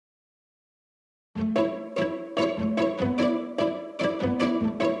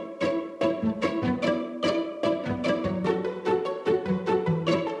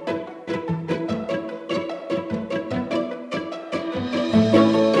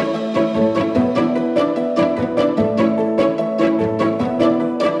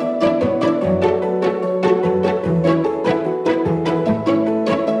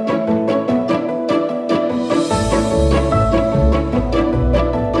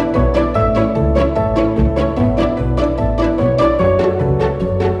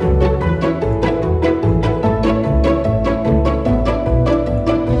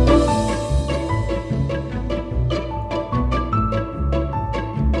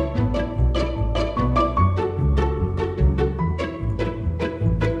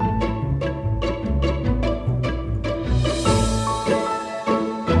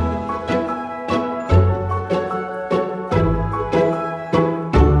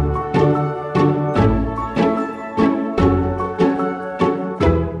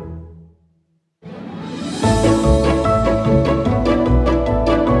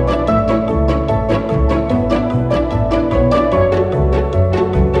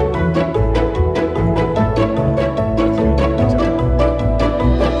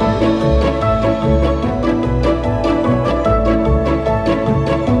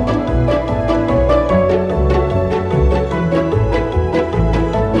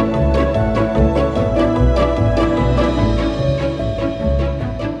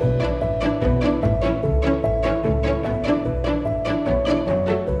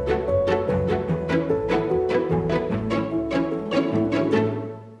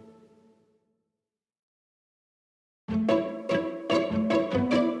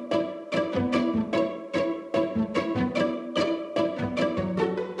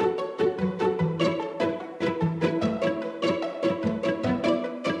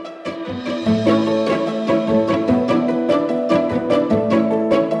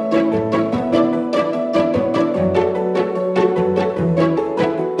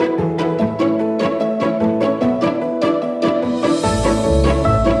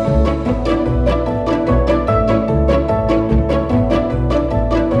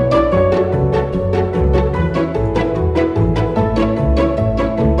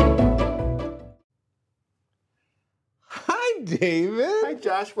right,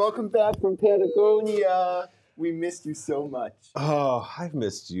 Josh, welcome back from Patagonia. We missed you so much. Oh, I've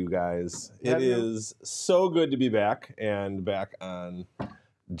missed you guys. It is so good to be back and back on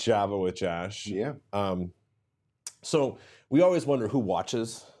Java with Josh. Yeah. So we always wonder who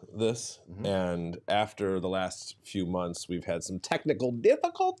watches this. And after the last few months, we've had some technical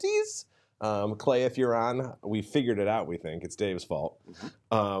difficulties. Clay, if you're on, we figured it out, we think. It's Dave's fault.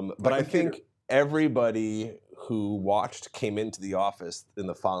 But I think everybody who watched came into the office in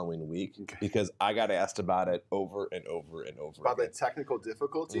the following week because I got asked about it over and over and over about again. the technical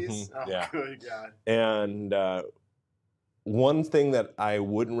difficulties? Oh, yeah. Good God. And one thing that I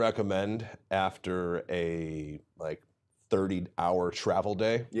wouldn't recommend after a 30-hour travel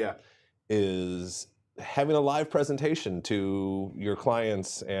day is having a live presentation to your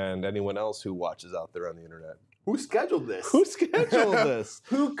clients and anyone else who watches out there on the internet. Who scheduled this? Who scheduled this?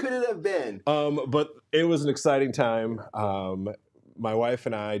 Who could it have been? But it was an exciting time. My wife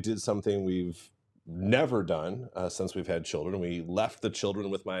and I did something we've never done since we've had children. We left the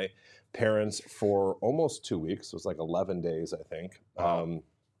children with my parents for almost 2 weeks. It was like 11 days, I think.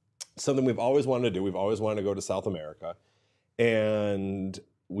 Something we've always wanted to do. We've always wanted to go to South America. And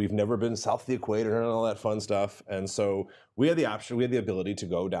we've never been south of the equator and all that fun stuff. And so we had the option, we had the ability to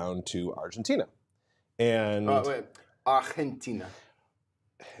go down to Argentina. And wait. Argentina.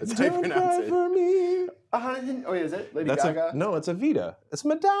 That's how you pronounce it. For me. Oh, is it? Lady Gaga? No, it's Evita. It's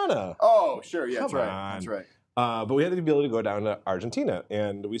Madonna. Oh, sure. Yeah, that's Come right. on. That's right. But we had the ability to go down to Argentina.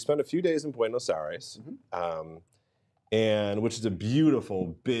 And we spent a few days in Buenos Aires, and which is a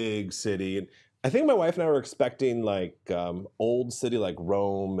beautiful, big city. And I think my wife and I were expecting old city like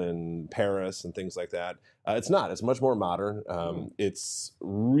Rome and Paris and things like that. It's not. It's much more modern. It's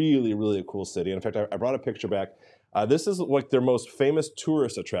really, really a cool city. And in fact, I brought a picture back. This is like their most famous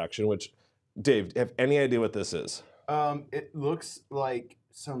tourist attraction, which, Dave, do you have any idea what this is? It looks like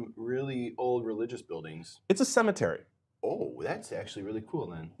some really old religious buildings. It's a cemetery. Oh, that's actually really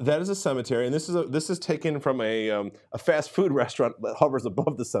cool then. That is a cemetery, and this is taken from a fast food restaurant that hovers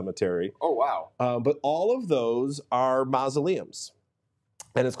above the cemetery. Oh, wow. But all of those are mausoleums,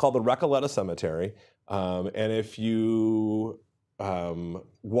 and it's called the Recoleta Cemetery. And if you we had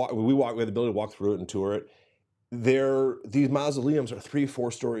the ability to walk through it and tour it. These mausoleums are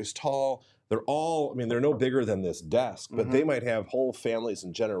 3-4 stories tall. They're all, they're no bigger than this desk, but they might have whole families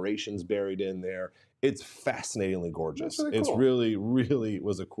and generations buried in there. It's fascinatingly gorgeous. Really cool. It's really, really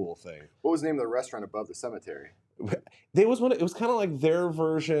was a cool thing. What was the name of the restaurant above the cemetery? It was kind of like their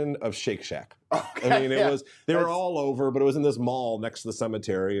version of Shake Shack. Okay, they were all over, but it was in this mall next to the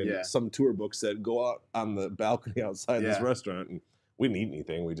cemetery, and some tour book said, go out on the balcony outside this restaurant. And we didn't eat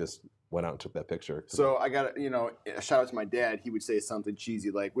anything. We just went out and took that picture. So I got a shout out to my dad. He would say something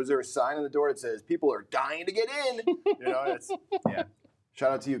cheesy like, was there a sign on the door that says people are dying to get in?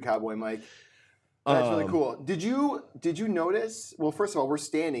 Shout out to you, Cowboy Mike. That's really cool. Did you notice? Well, first of all, we're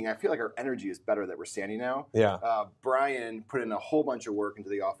standing. I feel like our energy is better that we're standing now. Yeah. Brian put in a whole bunch of work into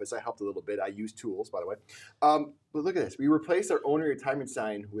the office. I helped a little bit. I used tools, by the way. But look at this. We replaced our owner retirement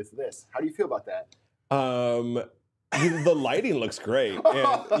sign with this. How do you feel about that? The lighting looks great.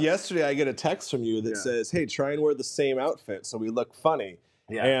 And yesterday I get a text from you that says, hey, try and wear the same outfit so we look funny.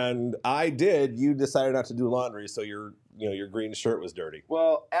 Yeah. And I did. You decided not to do laundry, so your green shirt was dirty.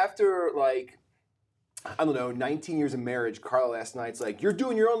 Well, after 19 years of marriage, Carla last night's like, you're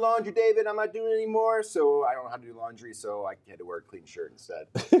doing your own laundry, David. I'm not doing it anymore. So I don't know how to do laundry, so I had to wear a clean shirt instead.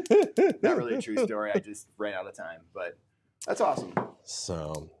 Not really a true story. I just ran out of time, but that's awesome.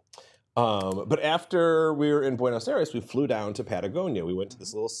 So, but after we were in Buenos Aires, we flew down to Patagonia. We went to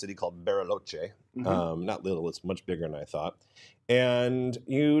this little city called Bariloche. Not little, it's much bigger than I thought. And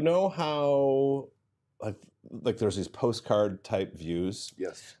you know how like there's these postcard type views?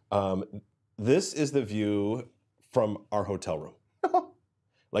 Yes. This is the view from our hotel room.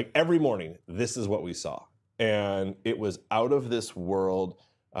 Like every morning, this is what we saw. And it was out of this world.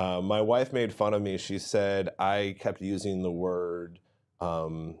 My wife made fun of me. She said I kept using the word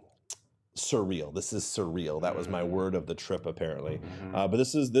surreal. This is surreal. That was my word of the trip, apparently. But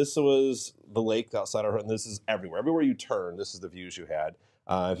this was the lake outside our home. This is everywhere. Everywhere you turn, this is the views you had.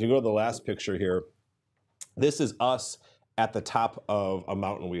 If you go to the last picture here, this is us at the top of a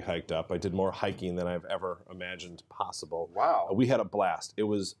mountain we hiked up. I did more hiking than I've ever imagined possible. Wow. We had a blast. It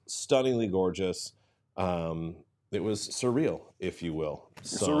was stunningly gorgeous. It was surreal, if you will.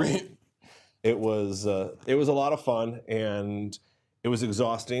 Surreal. It was a lot of fun, and it was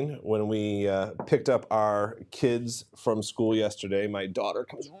exhausting when we picked up our kids from school yesterday. My daughter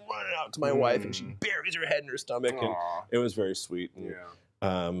comes running out to my wife, and she buries her head in her stomach, and it was very sweet. And,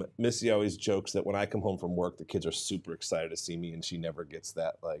 Missy always jokes that when I come home from work, the kids are super excited to see me, and she never gets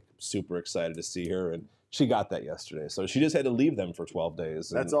that, like, super excited to see her. And she got that yesterday. So she just had to leave them for 12 days.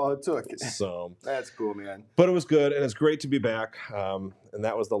 That's all it took. So that's cool, man. But it was good, and it's great to be back. And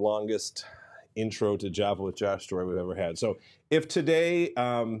that was the longest intro to Java with Josh story we've ever had. So if today,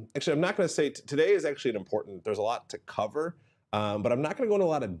 actually, I'm not going to say, today is actually an important, there's a lot to cover, but I'm not going to go into a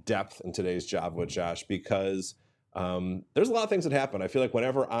lot of depth in today's Java with Josh because there's a lot of things that happen. I feel like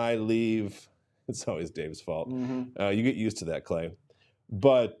whenever I leave, it's always Dave's fault. Mm-hmm. You get used to that, Clay.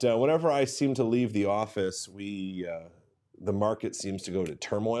 But whenever I seem to leave the office, the market seems to go to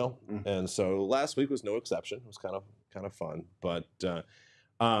turmoil, and so last week was no exception. It was kind of fun, but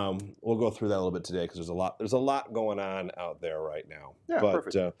we'll go through that a little bit today because there's a lot going on out there right now. Yeah, but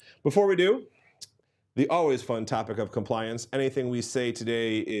perfect. Before we do, the always fun topic of compliance. Anything we say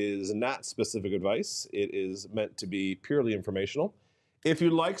today is not specific advice. It is meant to be purely informational. If you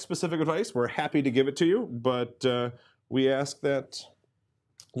like specific advice, we're happy to give it to you, but we ask that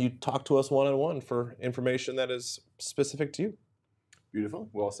you talk to us one-on-one for information that is specific to you. Beautiful.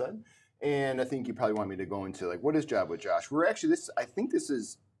 Well said. And I think you probably want me to go into, like, what is Java with Josh? We're actually, I think this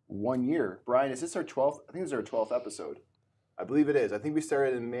is 1 year. Brian, is this our 12th? I think this is our 12th episode. I believe it is. I think we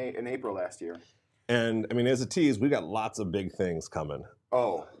started in April last year. And, I mean, as a tease, we got lots of big things coming.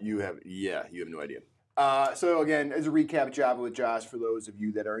 Oh, you have no idea. So again, as a recap, Java with Josh, for those of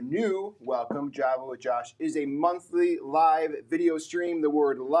you that are new, welcome. Java with Josh is a monthly live video stream. The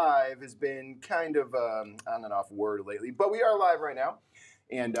word live has been kind of on and off word lately, but we are live right now.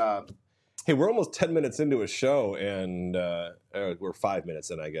 And hey, we're almost 10 minutes into a show, and we're 5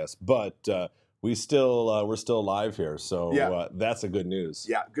 minutes in, I guess. But we're still live here, so that's a good news.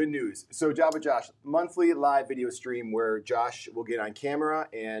 Yeah, good news. So Java with Josh, monthly live video stream where Josh will get on camera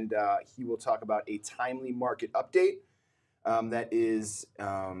and he will talk about a timely market update that is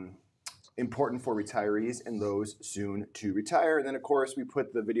important for retirees and those soon to retire. And then, of course, we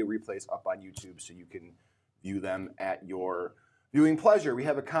put the video replays up on YouTube so you can view them at your viewing pleasure. We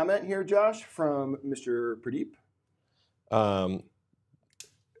have a comment here, Josh, from Mr. Pradeep.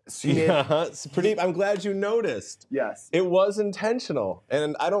 Pradeep, I'm glad you noticed. Yes. It was intentional.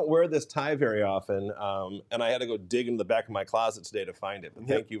 And I don't wear this tie very often, and I had to go dig into the back of my closet today to find it. But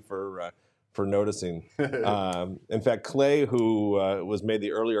thank you for noticing. In fact, Clay, who was made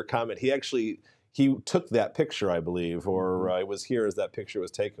the earlier comment, he took that picture, I believe, or it was here as that picture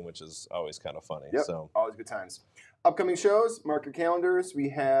was taken, which is always kind of funny. Yep, so always good times. Upcoming shows, mark your calendars. We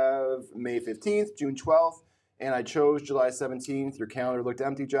have May 15th, June 12th, and I chose July 17th. Your calendar looked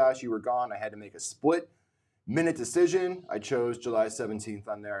empty, Josh. You were gone. I had to make a split-minute decision. I chose July 17th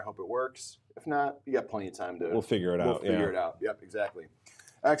on there. I hope it works. If not, you got plenty of time to... We'll figure it out. We'll figure it out. Yep, exactly.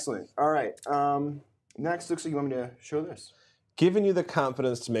 Excellent. All right. Next, looks like you want me to show this. Giving you the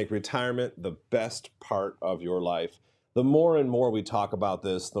confidence to make retirement the best part of your life. The more and more we talk about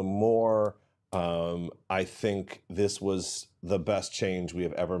this, the more I think this was the best change we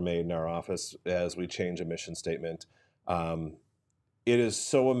have ever made in our office as we change a mission statement. It is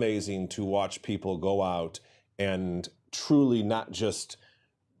so amazing to watch people go out and truly not just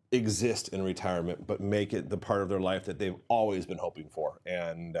exist in retirement, but make it the part of their life that they've always been hoping for.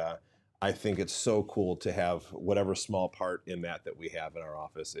 And I think it's so cool to have whatever small part in that we have in our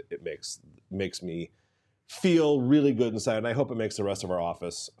office. It makes me feel really good inside, and I hope it makes the rest of our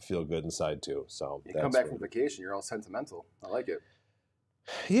office feel good inside too. So you come back from vacation, you're all sentimental. I like it.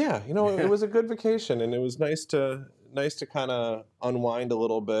 Yeah, it was a good vacation, and it was nice to kind of unwind a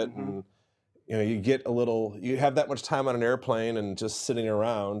little bit, and you have that much time on an airplane and just sitting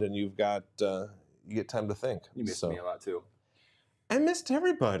around, and you get time to think. You missed me a lot too. I missed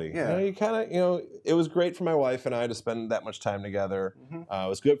everybody. Yeah. It was great for my wife and I to spend that much time together. It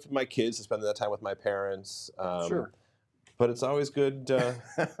was good for my kids to spend that time with my parents. Sure. But it's always good.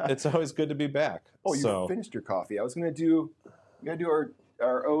 It's always good to be back. Oh, you finished your coffee. I was going to do. We got to do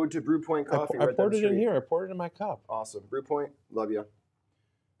our ode to Brew Point coffee. I poured it in here. I poured it in my cup. Awesome. Brew Point, love you.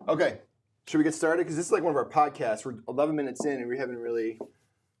 Okay, should we get started? Because this is like one of our podcasts. We're 11 minutes in, and we haven't really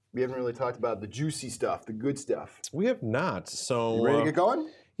talked about the juicy stuff, the good stuff. We have not. So you ready to get going?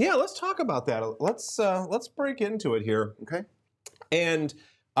 Yeah, let's talk about that. Let's break into it here. Okay. And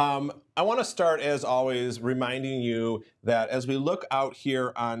I want to start, as always, reminding you that as we look out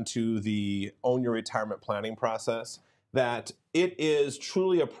here onto the Own Your Retirement planning process, that it is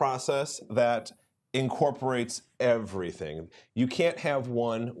truly a process that incorporates everything. You can't have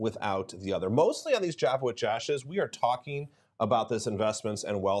one without the other. Mostly on these Java with Joshes, we are talking about this investments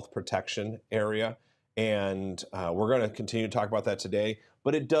and wealth protection area. And we're going to continue to talk about that today.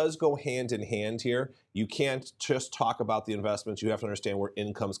 But it does go hand in hand here. You can't just talk about the investments. You have to understand where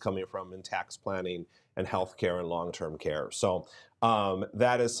income's coming from in tax planning and healthcare and long-term care. So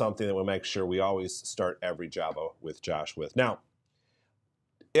that is something that we'll make sure we always start every Java with Josh with. Now,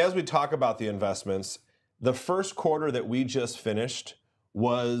 as we talk about the investments, the first quarter that we just finished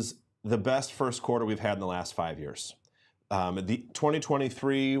was the best first quarter we've had in the last 5 years. The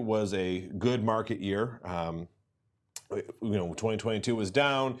 2023 was a good market year. 2022 was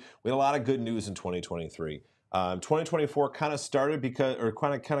down. We had a lot of good news in 2023. 2024 kind of started because, or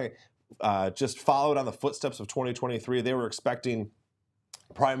kind of just followed on the footsteps of 2023. They were expecting,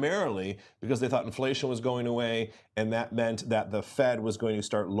 primarily because they thought inflation was going away, and that meant that the Fed was going to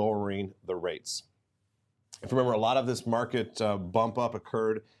start lowering the rates. If you remember, a lot of this market bump up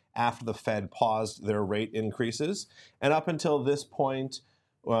occurred after the Fed paused their rate increases. And up until this point,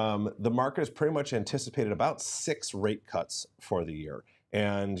 the market has pretty much anticipated about 6 rate cuts for the year.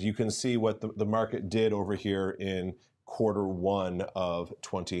 And you can see what the market did over here in quarter 1 of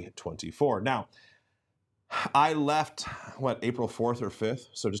 2024. Now, I left, April 4th or 5th,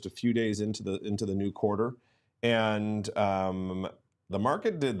 so just a few days into the new quarter. And the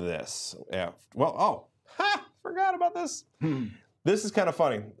market did this. Yeah. Forgot about this. This is kind of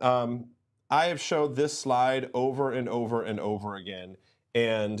funny. I have showed this slide over and over and over again.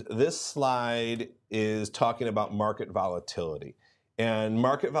 And this slide is talking about market volatility. And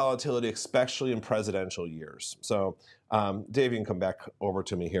market volatility, especially in presidential years. So, Dave, you can come back over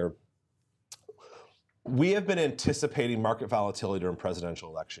to me here. We have been anticipating market volatility during presidential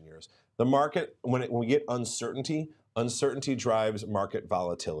election years. The market, when we get uncertainty drives market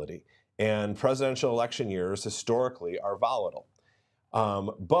volatility. And presidential election years historically are volatile.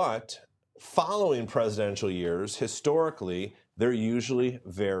 But following presidential years, historically, they're usually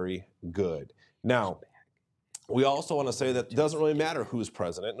very good. Now, we also want to say that it doesn't really matter who's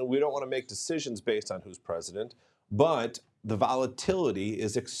president, and we don't want to make decisions based on who's president, but the volatility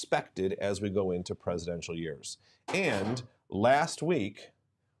is expected as we go into presidential years. And last week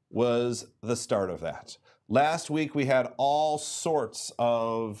was the start of that. Last week we had all sorts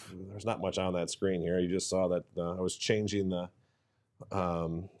of, there's not much on that screen here. You just saw that I was changing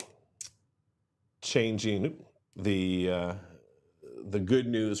the good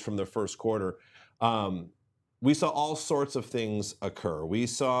news from the first quarter. We saw all sorts of things occur. We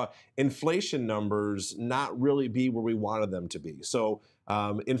saw inflation numbers not really be where we wanted them to be. So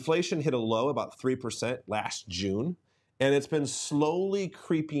inflation hit a low about 3% last June, and it's been slowly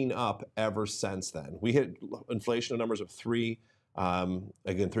creeping up ever since then. We hit inflation numbers of 3%,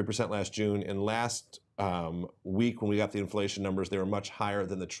 3% last June, and last week when we got the inflation numbers, they were much higher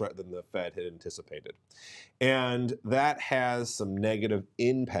than the Fed had anticipated. And that has some negative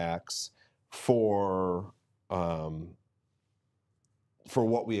impacts for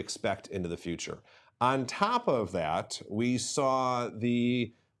what we expect into the future. On top of that, we saw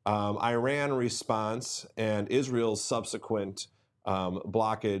the Iran response and Israel's subsequent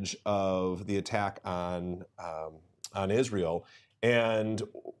blockage of the attack on Israel, and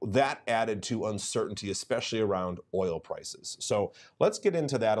that added to uncertainty, especially around oil prices. So let's get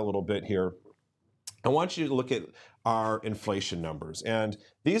into that a little bit here. I want you to look at our inflation numbers. And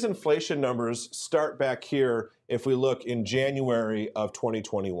these inflation numbers start back here if we look in January of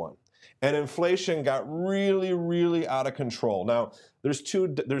 2021. And inflation got really, really out of control. Now, there's two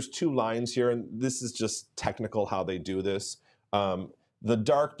lines here, and this is just technical how they do this. The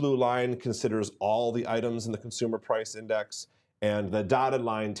dark blue line considers all the items in the consumer price index, and the dotted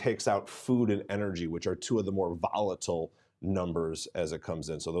line takes out food and energy, which are two of the more volatile numbers as it comes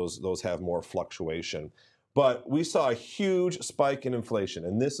in. So those have more fluctuation. But we saw a huge spike in inflation,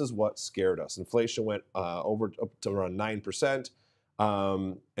 and this is what scared us. Inflation went up to around 9%,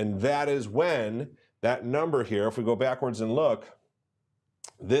 and that is when that number here, if we go backwards and look,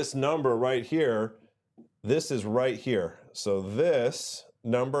 this number right here, this is right here. So this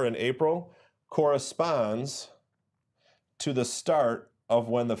number in April corresponds to the start of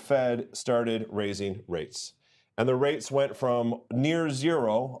when the Fed started raising rates. And the rates went from near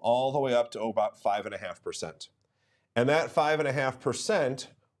zero all the way up to about 5.5%. And that 5.5%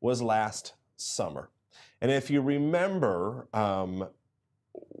 was last summer. And if you remember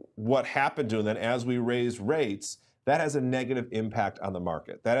what happened to them as we raised rates, that has a negative impact on the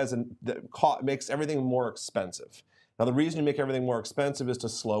market. That makes everything more expensive. Now, the reason you make everything more expensive is to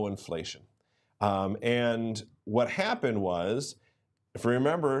slow inflation. And what happened was, if you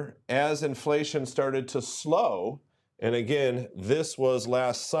remember, as inflation started to slow, and again, this was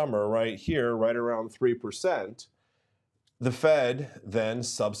last summer right here, right around 3%, the Fed then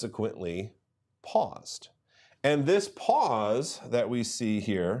subsequently paused. And this pause that we see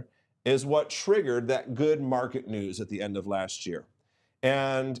here is what triggered that good market news at the end of last year.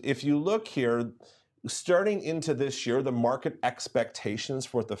 And if you look here, starting into this year, the market expectations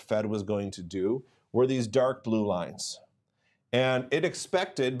for what the Fed was going to do were these dark blue lines. And it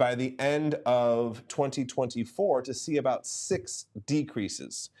expected by the end of 2024 to see about 6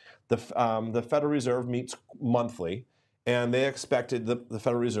 decreases. The Federal Reserve meets monthly, and they expected the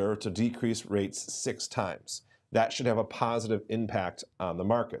Federal Reserve to decrease rates 6 times. That should have a positive impact on the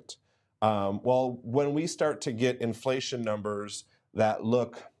market. Well, when we start to get inflation numbers that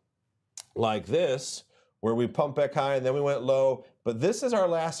look like this, where we pump back high and then we went low, but this is our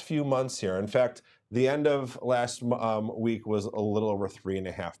last few months here. In fact, the end of last week was a little over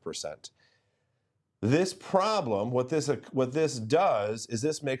 3.5%. This problem, what this does is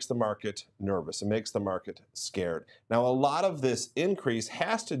this makes the market nervous. It makes the market scared. Now, a lot of this increase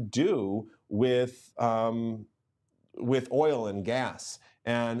has to do with oil and gas,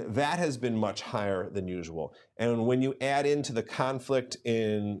 and that has been much higher than usual. And when you add into the conflict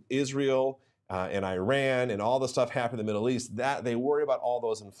in Israel and Iran and all the stuff happening in the Middle East, that they worry about all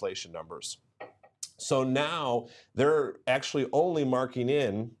those inflation numbers. So now they're actually only marking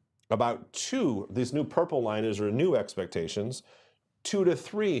in about 2, these new purple liners are new expectations, 2 to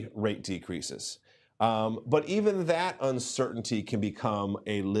 3 rate decreases. But even that uncertainty can become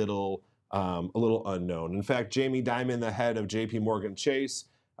a little unknown. In fact, Jamie Dimon, the head of JP Morgan Chase,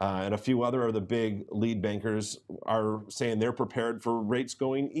 and a few other of the big lead bankers are saying they're prepared for rates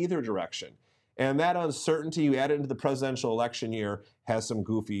going either direction. And that uncertainty, you add it into the presidential election year, has some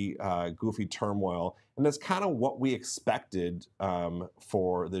goofy turmoil. And that's kind of what we expected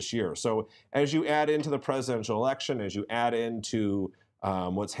for this year. So as you add into the presidential election, as you add into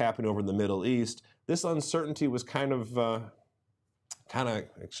what's happening over in the Middle East, this uncertainty was kind of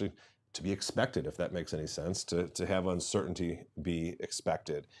actually to be expected, if that makes any sense, to have uncertainty be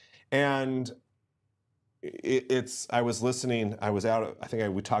expected. And I was listening, I was out, I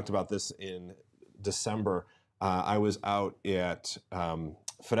think we talked about this in December. I was out at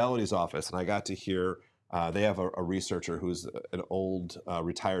Fidelity's office, and I got to hear, they have a researcher who's an old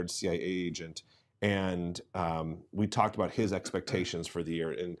retired CIA agent, and we talked about his expectations for the year.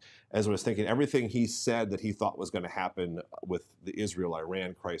 And as I was thinking, everything he said that he thought was going to happen with the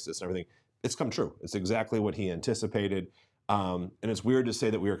Israel-Iran crisis and everything, it's come true. It's exactly what he anticipated. And it's weird to say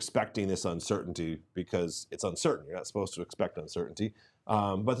that we were expecting this uncertainty because it's uncertain. You're not supposed to expect uncertainty.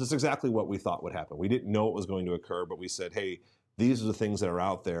 But it's exactly what we thought would happen. We didn't know it was going to occur, but we said, hey, these are the things that are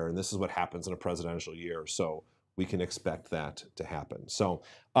out there, and this is what happens in a presidential year. So we can expect that to happen. So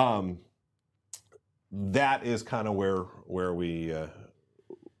that is kind of where we are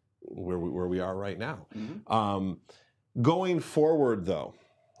right now. Mm-hmm. Going forward, though,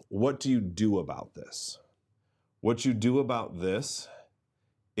 what do you do about this? What you do about this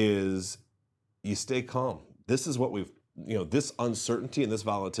is you stay calm. This is what this uncertainty and this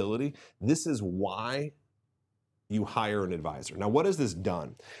volatility, this is why you hire an advisor. Now, what has this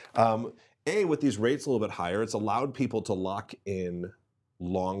done? With these rates a little bit higher, it's allowed people to lock in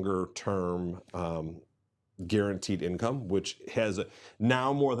longer term guaranteed income, which has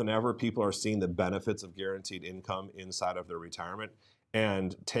now more than ever, people are seeing the benefits of guaranteed income inside of their retirement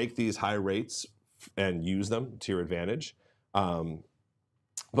and take these high rates and use them to your advantage.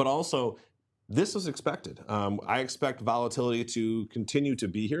 But also, this was expected. I expect volatility to continue to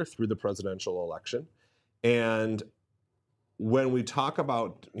be here through the presidential election. And when we talk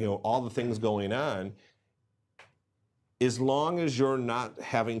about all the things going on, as long as you're not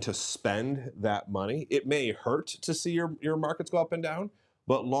having to spend that money, it may hurt to see your markets go up and down,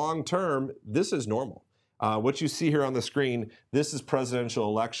 but long term, this is normal. What you see here on the screen, this is presidential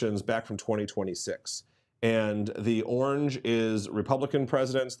elections back from 2026. And the orange is Republican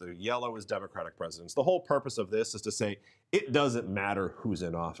presidents, the yellow is Democratic presidents. The whole purpose of this is to say it doesn't matter who's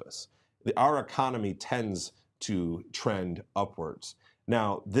in office. Our economy tends to trend upwards.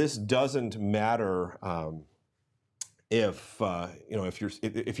 Now, this doesn't matter if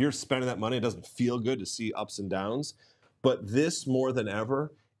you're spending that money, it doesn't feel good to see ups and downs. But this more than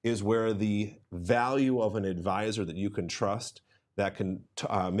ever is where the value of an advisor that you can trust, that can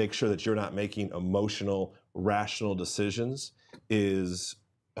make sure that you're not making emotional, rational decisions, is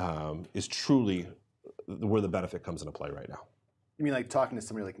truly where the benefit comes into play right now. You mean like talking to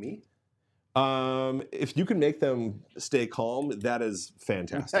somebody like me? If you can make them stay calm, that is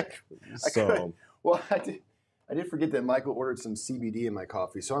fantastic. I did forget that Michael ordered some CBD in my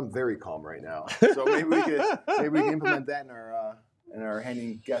coffee, so I'm very calm right now. So maybe we can implement that in our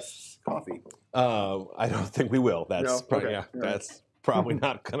handing guests coffee. I don't think we will. That's no? probably, okay. yeah. Probably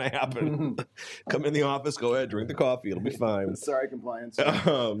not going to happen. Come in the office, go ahead, drink the coffee. It'll be fine. Sorry, compliance.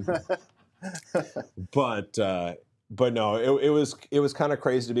 But no, it was kind of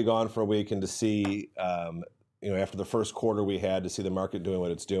crazy to be gone for a week and to see, after the first quarter we had, to see the market doing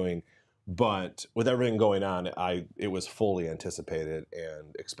what it's doing. But with everything going on, it was fully anticipated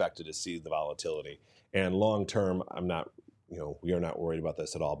and expected to see the volatility. And long term, we are not worried about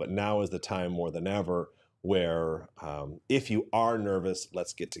this at all. But now is the time more than ever where if you are nervous,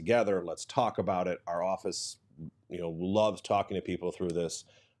 let's get together, let's talk about it. Our office, loves talking to people through this,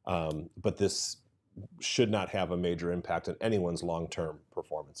 but this should not have a major impact on anyone's long-term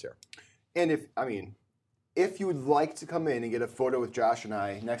performance here. And if you would like to come in and get a photo with Josh and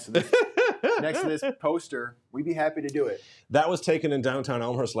I next to this poster, we'd be happy to do it. That was taken in downtown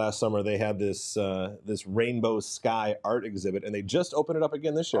Elmhurst last summer. They had this rainbow sky art exhibit, and they just opened it up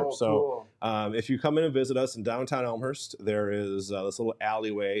again this year. Oh, so cool. If you come in and visit us in downtown Elmhurst, there is this little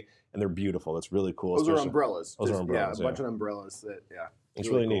alleyway, and they're beautiful. It's really cool. Those are umbrellas. Those are umbrellas. Yeah, a bunch of umbrellas. It's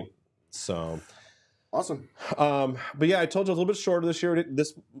really cool. Neat. So awesome. But yeah, I told you a little bit shorter this year.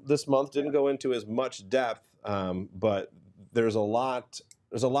 This month didn't go into as much depth, but there's a lot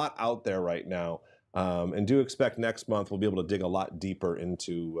out there right now, and do expect next month we'll be able to dig a lot deeper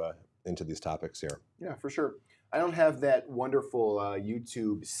into these topics here. Yeah, for sure. I don't have that wonderful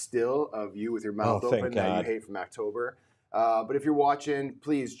YouTube still of you with your mouth open that you hate from October. But if you're watching,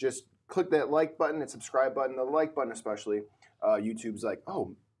 please just click that like button and subscribe button. The like button especially. YouTube's like,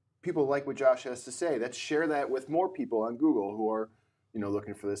 oh, people like what Josh has to say. Let's share that with more people on Google who are,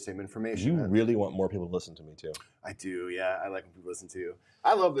 looking for the same information. You really want more people to listen to me too. I do, yeah. I like when people listen to you.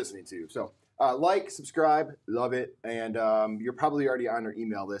 I love listening to you. So like, subscribe, love it. And you're probably already on our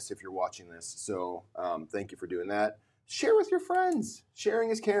email list if you're watching this. So thank you for doing that. Share with your friends.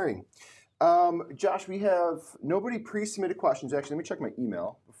 Sharing is caring. Josh, we have nobody pre-submitted questions. Actually, let me check my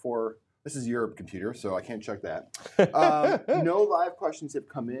email before. This is your computer, so I can't check that. No live questions have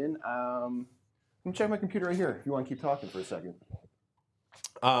come in. Let me check my computer right here if you want to keep talking for a second.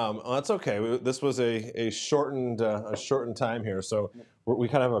 That's okay. This was a shortened time here, so we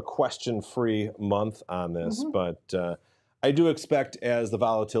kind of have a question-free month on this. Mm-hmm. But I do expect as the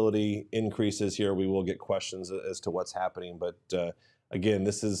volatility increases here, we will get questions as to what's happening. But again,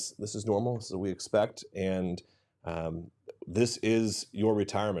 this is normal. This is what we expect, and this is your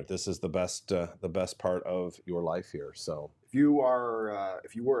retirement. This is the best part of your life here. So if you were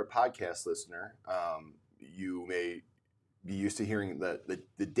a podcast listener, you may be used to hearing that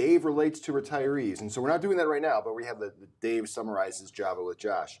the Dave relates to retirees. And so we're not doing that right now, but we have the Dave summarizes Java with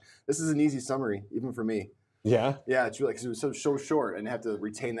Josh. This is an easy summary, even for me. Yeah? Yeah, it's really, because it was so short and have to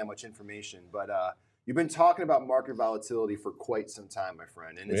retain that much information. But you've been talking about market volatility for quite some time, my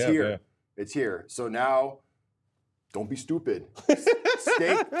friend. And it's here. Yeah. It's here. So now, don't be stupid.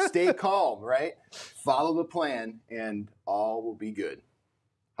 Stay calm, right? Follow the plan, and all will be good.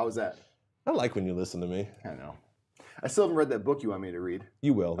 How was that? I like when you listen to me. I know. I still haven't read that book you want me to read.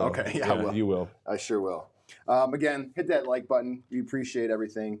 You will, though. Okay, yeah, I will. You will. I sure will. Again, hit that like button. We appreciate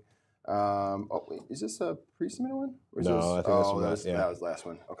everything. Oh, wait, is this a pre-submitted one? Or is this? I think that was the last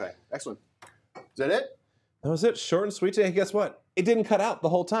one. Okay, excellent. Is that it? That was it. Short and sweet today. Hey, guess what? It didn't cut out the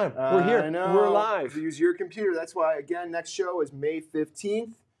whole time. We're here. I know. We're live. Use your computer. That's why, again, next show is May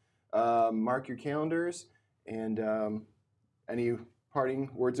 15th. Mark your calendars. And any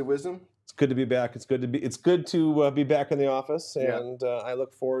parting words of wisdom? It's good to be back. It's good to be back in the office, and I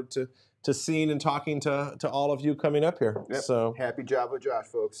look forward to seeing and talking to all of you coming up here. Yep. So happy job with Josh,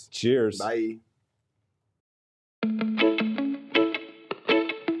 folks. Cheers. Bye.